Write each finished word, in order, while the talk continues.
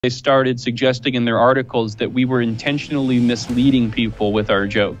They started suggesting in their articles that we were intentionally misleading people with our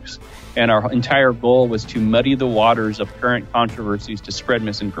jokes. And our entire goal was to muddy the waters of current controversies to spread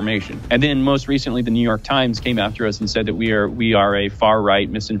misinformation. And then most recently, the New York Times came after us and said that we are a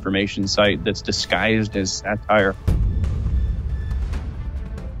far-right misinformation site that's disguised as satire.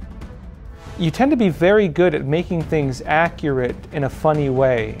 You tend to be very good at making things accurate in a funny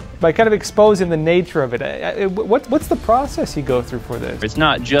way by kind of exposing the nature of it. What's the process you go through for this? It's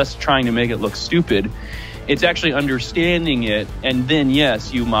not just trying to make it look stupid. It's actually understanding it, and then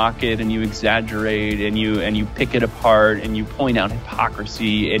yes, you mock it and you exaggerate and you pick it apart and you point out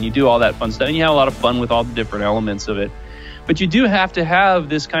hypocrisy and you do all that fun stuff, and you have a lot of fun with all the different elements of it. But you do have to have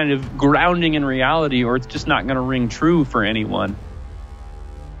this kind of grounding in reality, or it's just not going to ring true for anyone.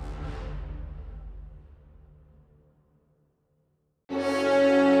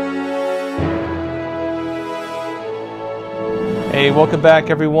 Hey, welcome back,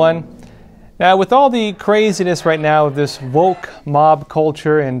 everyone. Now, with all the craziness right now of this woke mob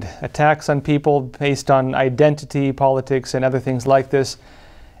culture and attacks on people based on identity, politics, and other things like this,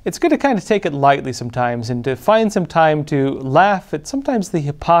 it's good to kind of take it lightly sometimes and to find some time to laugh at sometimes the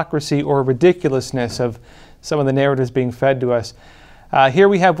hypocrisy or ridiculousness of some of the narratives being fed to us. Here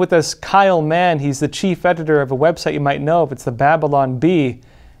we have with us Kyle Mann. He's the chief editor of a website you might know of. It's the Babylon Bee,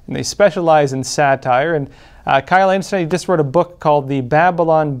 and they specialize in satire. And Kyle, I understand you just wrote a book called The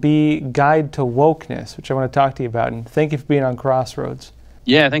Babylon Bee Guide to Wokeness, which I want to talk to you about. And thank you for being on Crossroads.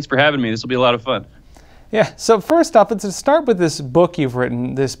 Yeah, thanks for having me. This will be a lot of fun. Yeah, so first off, let's start with this book you've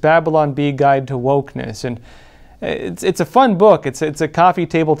written, this Babylon Bee Guide to Wokeness. And it's a fun book. It's a coffee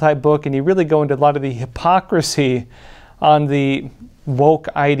table type book, and you really go into a lot of the hypocrisy on the woke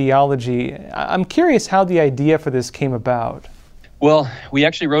ideology. I'm curious how the idea for this came about. Well, we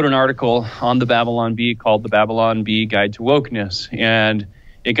actually wrote an article on the Babylon Bee called The Babylon Bee Guide to Wokeness, and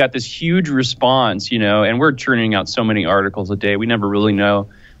it got this huge response, and we're churning out so many articles a day. We never really know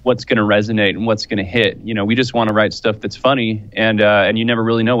what's going to resonate and what's going to hit. We just want to write stuff that's funny, and you never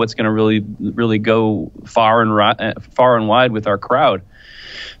really know what's going to really go far and wide with our crowd.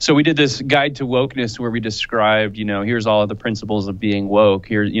 So we did this guide to wokeness where we described, here's all of the principles of being woke.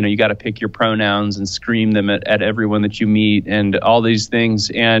 Here, you got to pick your pronouns and scream them at everyone that you meet and all these things.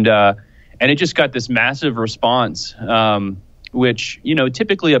 And it just got this massive response, which,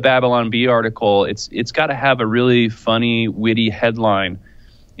 typically a Babylon Bee article, it's got to have a really funny, witty headline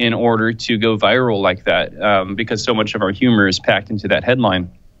in order to go viral like that, because so much of our humor is packed into that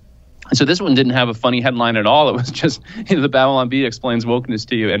headline. And so this one didn't have a funny headline at all. It was just, the Babylon Bee explains wokeness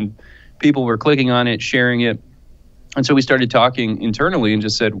to you, and people were clicking on it, sharing it. And so we started talking internally and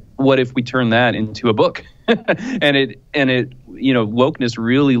just said, what if we turn that into a book? and it, wokeness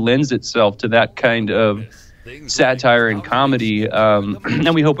really lends itself to that kind of satire and comedy.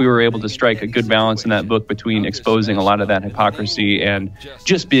 And we hope we were able to strike a good balance in that book between exposing a lot of that hypocrisy and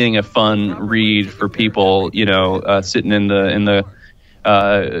just being a fun read for people, sitting in the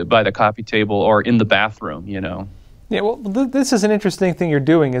by the coffee table or in the bathroom, Yeah, well, this is an interesting thing you're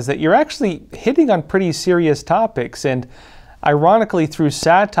doing, is that you're actually hitting on pretty serious topics, and ironically through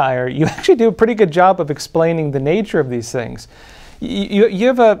satire, you actually do a pretty good job of explaining the nature of these things. You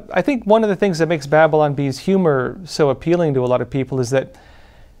have I think one of the things that makes Babylon Bee's humor so appealing to a lot of people is that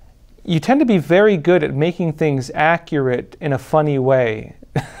you tend to be very good at making things accurate in a funny way.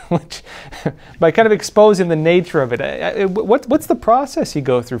 Which, by kind of exposing the nature of it. What's the process you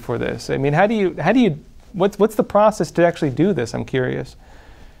go through for this? I mean, what's the process to actually do this? I'm curious.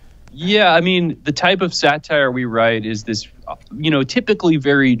 Yeah, I mean, the type of satire we write is this, typically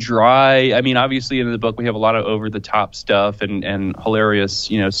very dry. I mean, obviously in the book we have a lot of over-the-top stuff and hilarious,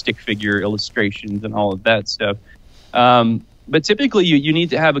 stick figure illustrations and all of that stuff. But typically, you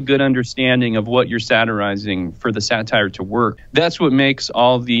need to have a good understanding of what you're satirizing for the satire to work. That's what makes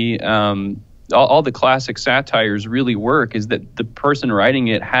all the classic satires really work, is that the person writing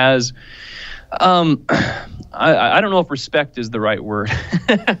it has, I don't know if respect is the right word,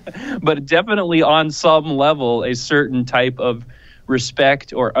 but definitely on some level, a certain type of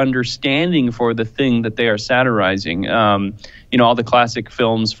respect or understanding for the thing that they are satirizing. All the classic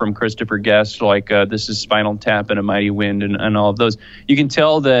films from Christopher Guest, like This Is Spinal Tap and A Mighty Wind and all of those, you can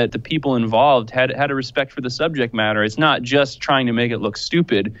tell that the people involved had a respect for the subject matter. It's not just trying to make it look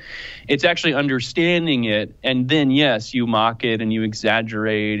stupid. It's actually understanding it, and then, yes, you mock it and you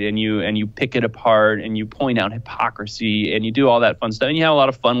exaggerate and you pick it apart and you point out hypocrisy and you do all that fun stuff, and you have a lot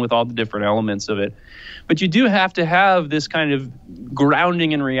of fun with all the different elements of it. But you do have to have this kind of,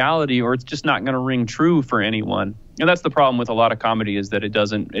 grounding in reality, or it's just not going to ring true for anyone. And that's the problem with a lot of comedy, is that it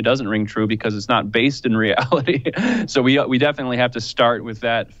doesn't ring true because it's not based in reality. So we definitely have to start with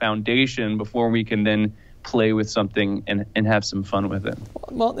that foundation before we can then play with something and have some fun with it.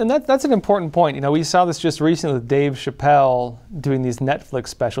 Well, and that's an important point. You know, we saw this just recently with Dave Chappelle doing these Netflix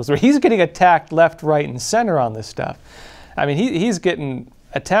specials where he's getting attacked left, right, and center on this stuff. I mean, he's getting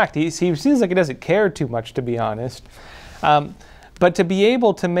attacked. He seems like he doesn't care too much, to be honest. But to be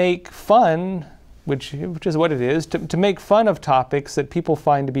able to make fun, which is what it is, to make fun of topics that people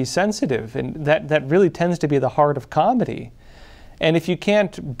find to be sensitive, and that really tends to be the heart of comedy. And if you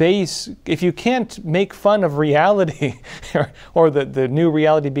can't make fun of reality or the new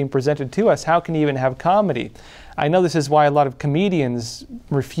reality being presented to us, how can you even have comedy? I know this is why a lot of comedians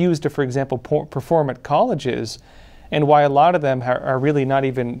refuse to, for example, perform at colleges, and why a lot of them are really not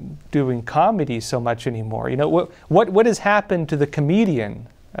even doing comedy so much anymore. You know, what has happened to the comedian,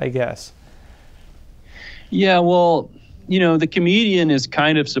 I guess? Yeah, well, you know, the comedian is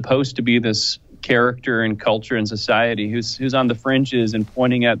kind of supposed to be this character in culture and society who's on the fringes and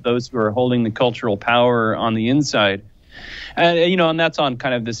pointing at those who are holding the cultural power on the inside. And, you know, and that's on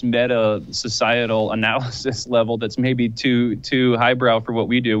kind of this meta societal analysis level that's maybe too highbrow for what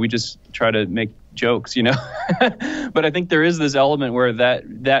we do. We just try to make jokes, you know. But I think there is this element where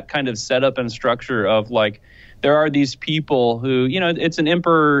that kind of setup and structure of, like, there are these people who, you know, it's an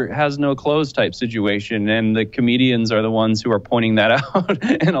emperor has no clothes type situation, and the comedians are the ones who are pointing that out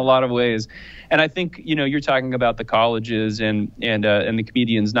in a lot of ways. And I think, you know, you're talking about the colleges and the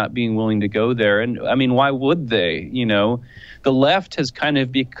comedians not being willing to go there. And I mean, why would they? You know, the left has kind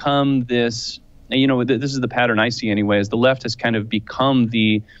of become this, you know, this is the pattern I see anyways. The left has kind of become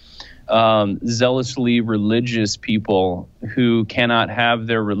the zealously religious people who cannot have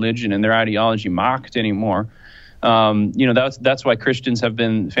their religion and their ideology mocked anymore. You know, that's why Christians have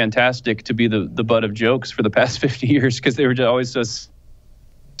been fantastic to be the butt of jokes for the past 50 years, because they were always so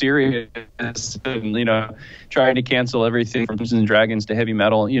serious and, you know, trying to cancel everything from Dungeons and Dragons to heavy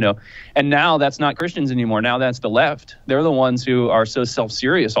metal, you know. And now that's not Christians anymore. Now that's the left. They're the ones who are so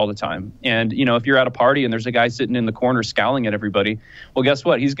self-serious all the time. And, you know, if you're at a party and there's a guy sitting in the corner scowling at everybody, well, guess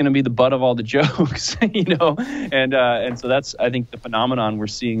what? He's going to be the butt of all the jokes, you know. And so that's, I think, the phenomenon we're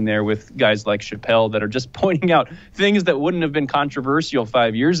seeing there with guys like Chappelle that are just pointing out things that wouldn't have been controversial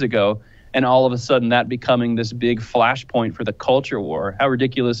 5 years ago, and all of a sudden that becoming this big flashpoint for the culture war. How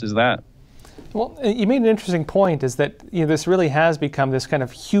ridiculous is that? Well, you made an interesting point, is that, you know, this really has become this kind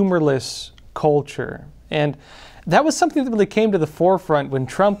of humorless culture. And that was something that really came to the forefront when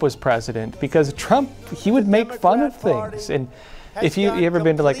Trump was president, because Trump, he would make fun of things. And if you ever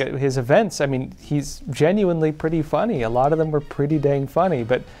been to, like, his events, I mean, he's genuinely pretty funny. A lot of them were pretty dang funny.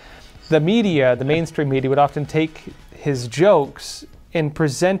 But the media, the mainstream media, would often take his jokes and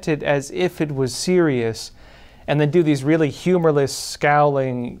present it as if it was serious, and then do these really humorless,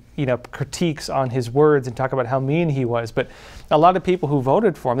 scowling, you know, critiques on his words and talk about how mean he was. But a lot of people who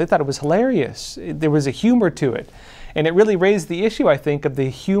voted for him, they thought it was hilarious. There was a humor to it. And it really raised the issue, I think, of the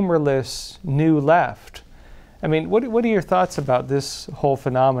humorless new left. I mean, what are your thoughts about this whole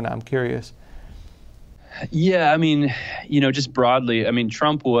phenomenon? I'm curious. Yeah, I mean, you know, just broadly, I mean,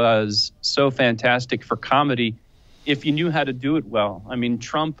 Trump was so fantastic for comedy if you knew how to do it well. I mean,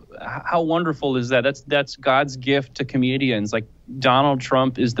 Trump, how wonderful is that? That's God's gift to comedians. Like, Donald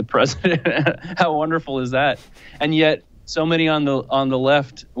Trump is the president. How wonderful is that? And yet so many on the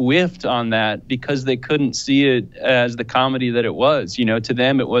left whiffed on that because they couldn't see it as the comedy that it was. You know, to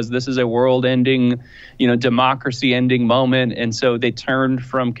them it was, this is a world-ending, you know, democracy-ending moment, and so they turned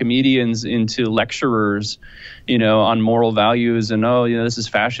from comedians into lecturers, you know, on moral values, and, oh, you know, this is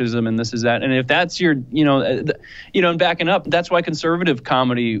fascism and this is that. And if that's your, and backing up, that's why conservative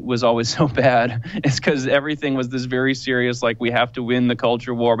comedy was always so bad. It's because everything was this very serious, like, we have to win the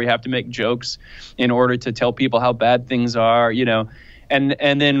culture war, we have to make jokes in order to tell people how bad things are, you know. And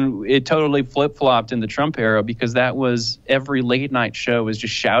then it totally flip-flopped in the Trump era, because that was, every late night show was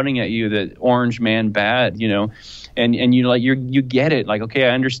just shouting at you that orange man bad, you know. And you get it, like, okay, I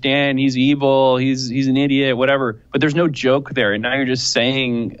understand he's evil, he's an idiot, whatever, but there's no joke there, and now you're just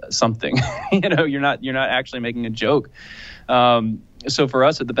saying something. You know, you're not actually making a joke. So for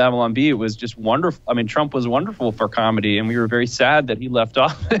us at the Babylon Bee, it was just wonderful. I mean, Trump was wonderful for comedy, and we were very sad that he left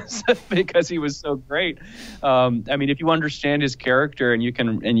office because he was so great. I mean, if you understand his character and you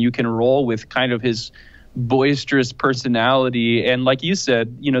can roll with kind of his boisterous personality, and, like you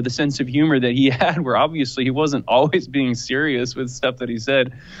said, you know, the sense of humor that he had, where obviously he wasn't always being serious with stuff that he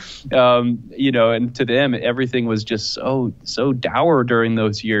said, you know, and to them everything was just so dour during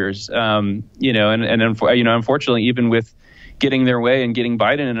those years, you know, and unfortunately, even with getting their way and getting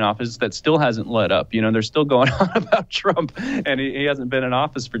Biden in office that still hasn't let up. You know, they're still going on about Trump, and he hasn't been in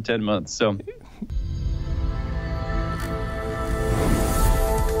office for 10 months. So.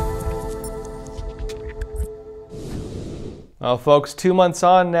 Well, folks, 2 months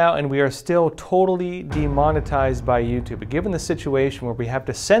on now, and we are still totally demonetized by YouTube. But given the situation where we have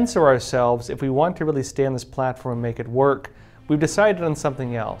to censor ourselves if we want to really stay on this platform and make it work, we've decided on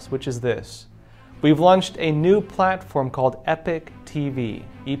something else, which is this. We've launched a new platform called Epoch TV,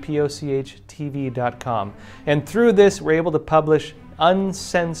 EPOCHTV.com. And through this, we're able to publish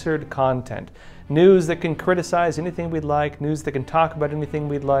uncensored content. News that can criticize anything we'd like, news that can talk about anything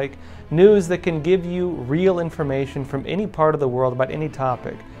we'd like, news that can give you real information from any part of the world about any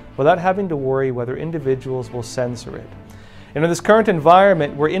topic without having to worry whether individuals will censor it. And in this current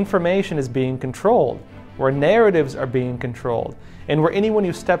environment where information is being controlled, where narratives are being controlled, and where anyone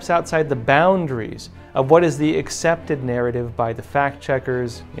who steps outside the boundaries of what is the accepted narrative by the fact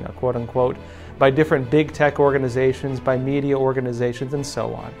checkers, you know, quote unquote, by different big tech organizations, by media organizations, and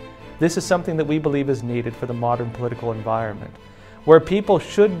so on. This is something that we believe is needed for the modern political environment, where people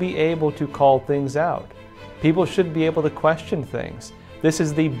should be able to call things out. People should be able to question things. This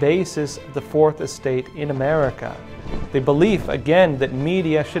is the basis of the Fourth Estate in America. The belief, again, that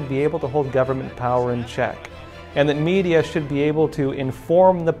media should be able to hold government power in check, and that media should be able to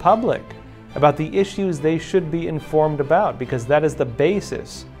inform the public about the issues they should be informed about, because that is the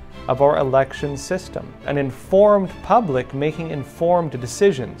basis of our election system. An informed public making informed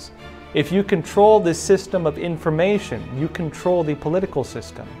decisions. If you control this system of information, you control the political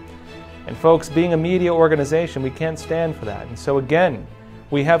system. And folks, being a media organization, we can't stand for that. And so again,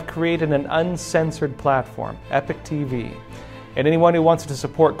 we have created an uncensored platform, Epoch TV. And anyone who wants to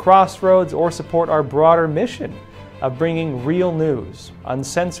support Crossroads or support our broader mission of bringing real news,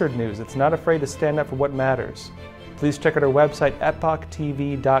 uncensored news, that's not afraid to stand up for what matters, please check out our website,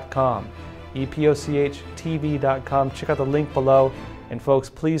 epochtv.com, EPOCHTV.com. Check out the link below. And folks,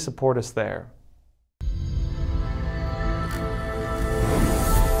 please support us there.